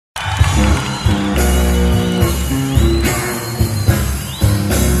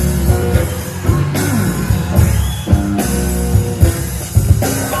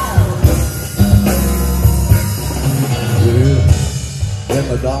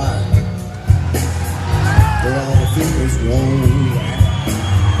park where all the fingers roll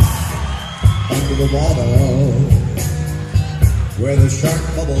under the water, where the shark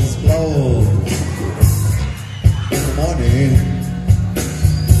bubbles blow in the morning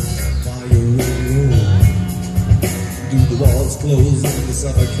while you roll. Do the walls close to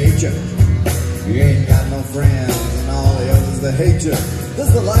suffocate you? You ain't got no friends and all the others that hate you.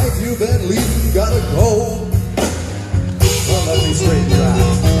 Does the life you've been leading gotta go? Well, let me straighten you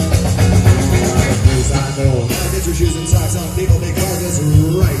out. Please, I know. Get your shoes and socks on, people, because it's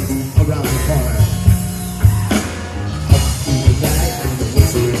right around the corner. Up through the night, and the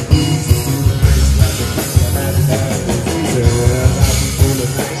whistling breezes through the night, scratching the imaginary freezers. Out through the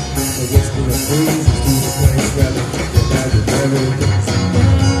night, the whispering breezes through the place where the imaginary freezes.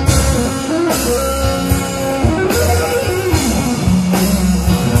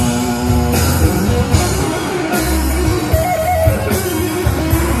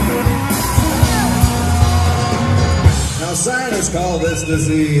 Scientists call this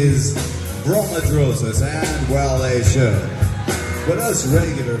disease bromidrosis, and well, they should. But us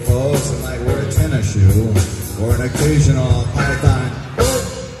regular folks that might wear a tennis shoe or an occasional python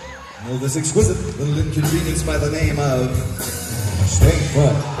know this exquisite little inconvenience by the name of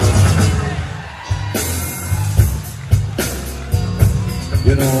stinkfoot.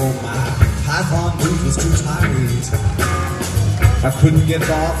 You know, my python boot was too tight. I couldn't get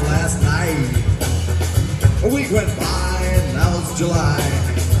off last night. A week went by. Now it's July.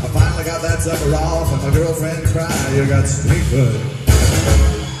 I finally got that sucker off, and my girlfriend cried, "You got stinkfoot,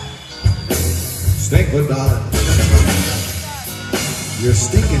 stinkfoot, darling. Your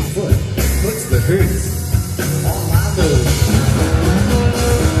stinking foot puts the hurts on my nose."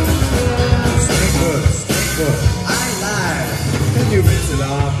 Stinkfoot, stinkfoot, I lied. Can you rinse it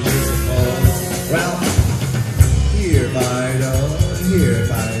off, you suppose? Well, here, Fido,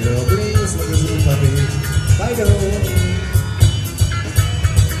 please look at this little puppy, Fido.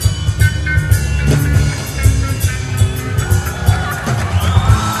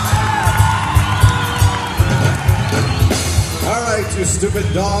 You stupid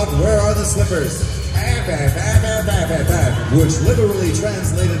dog, where are the slippers? Which literally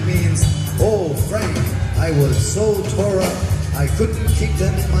translated means, "Oh, Frank, I was so tore up, I couldn't keep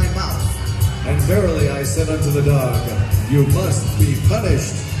them in my mouth. And verily I said unto the dog, you must be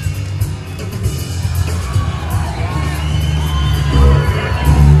punished."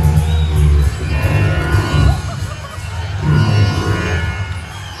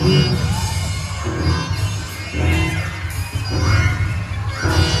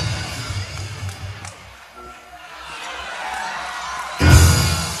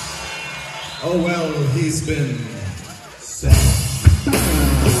 Oh well, he's been set.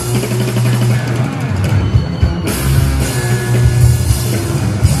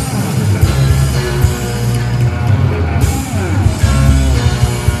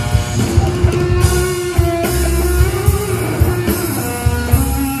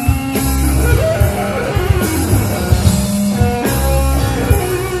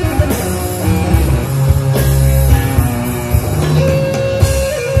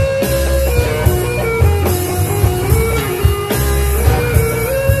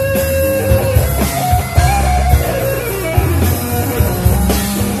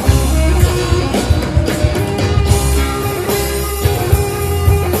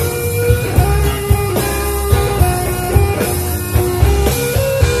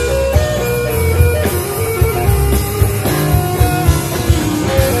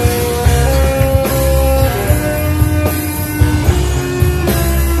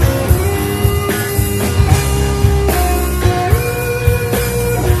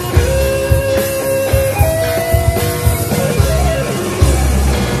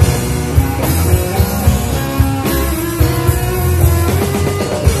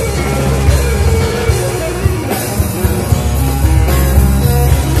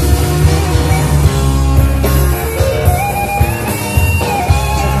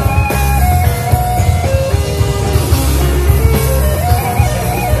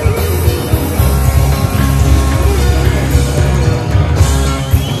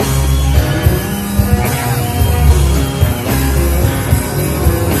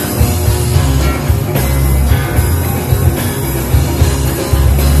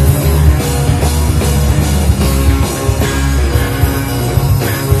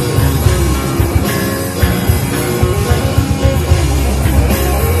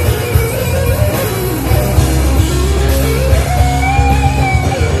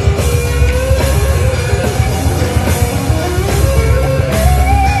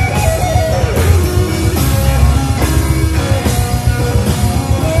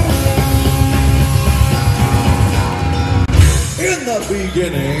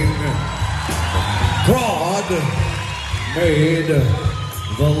 beginning, God made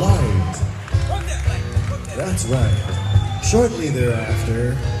the light. That's right. Shortly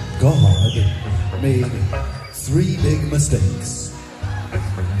thereafter, God made 3 big mistakes.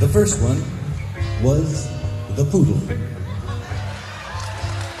 The first one was the poodle.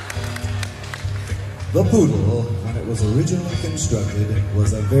 The poodle, when it was originally constructed,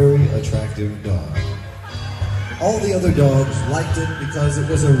 was a very attractive dog. All the other dogs liked it because it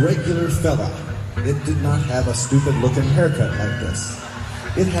was a regular fella. It did not have a stupid-looking haircut like this.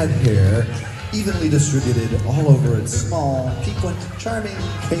 It had hair evenly distributed all over its small, piquant, charming,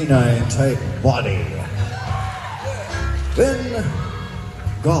 canine-type body. Then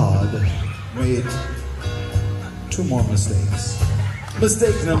God made 2 more mistakes.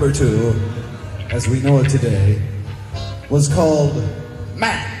 Mistake number 2, as we know it today, was called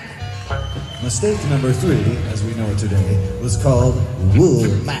man. Mistake number 3, as we know it today, was called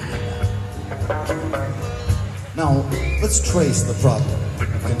woman. Now, let's trace the problem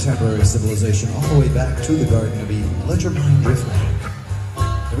of contemporary civilization all the way back to the Garden of Eden. Let your mind drift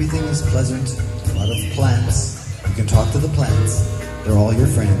back. Everything is pleasant, a lot of plants. You can talk to the plants. They're all your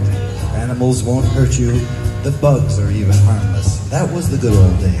friend. Animals won't hurt you. The bugs are even harmless. That was the good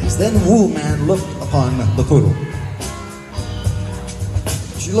old days. Then Woo Man looked upon the poodle.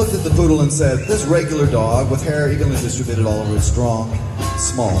 She looked at the poodle and said, this regular dog with hair evenly distributed all over its strong,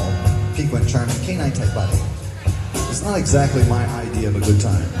 small, piquant, charming, canine-type body is not exactly my idea of a good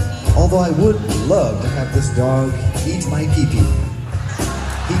time. Although I would love to have this dog eat my pee-pee.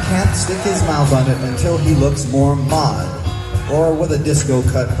 He can't stick his mouth on it until he looks more mod, or with a disco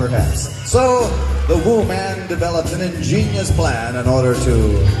cut perhaps. So the Woo Man developed an ingenious plan in order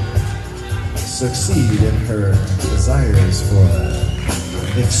to succeed in her desires for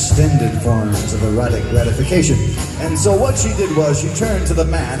extended forms of erotic gratification. And so what she did was she turned to the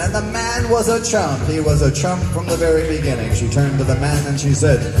man, and the man was a chump. He was a chump from the very beginning. She turned to the man and she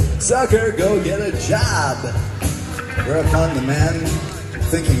said, sucker, go get a job. Whereupon the man,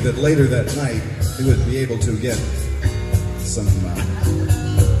 thinking that later that night he would be able to get some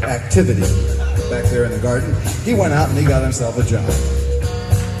activity back there in the garden, he went out and he got himself a job.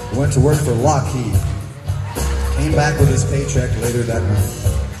 He went to work for Lockheed. Came back with his paycheck later that night.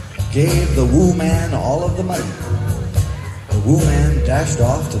 Gave the Woo Man all of the money. The Woo Man dashed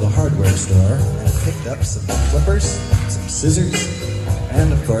off to the hardware store and picked up some clippers, some scissors,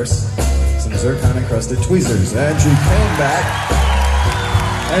 and of course, some zircon-encrusted tweezers. And she came back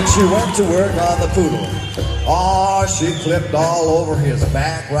and she went to work on the poodle. Oh, she clipped all over his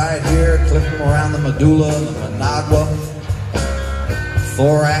back right here, clipped him around the medulla, the managua,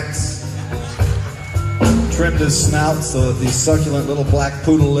 thorax. Trimmed his snout so that these succulent little black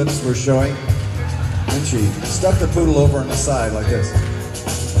poodle lips were showing. And she stuck the poodle over on the side like this.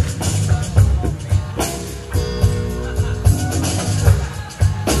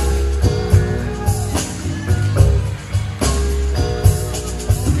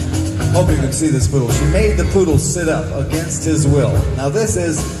 Hope you can see this poodle. She made the poodle sit up against his will. Now this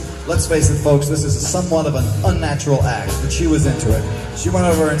is, let's face it folks, this is somewhat of an unnatural act, but she was into it. She went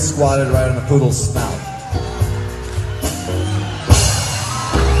over and squatted right on the poodle's snout.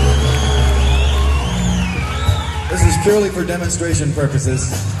 This is purely for demonstration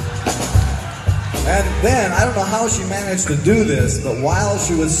purposes. And then, I don't know how she managed to do this, but while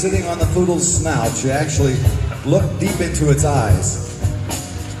she was sitting on the poodle's snout, she actually looked deep into its eyes.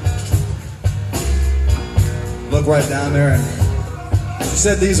 Looked right down there and she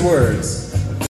said these words.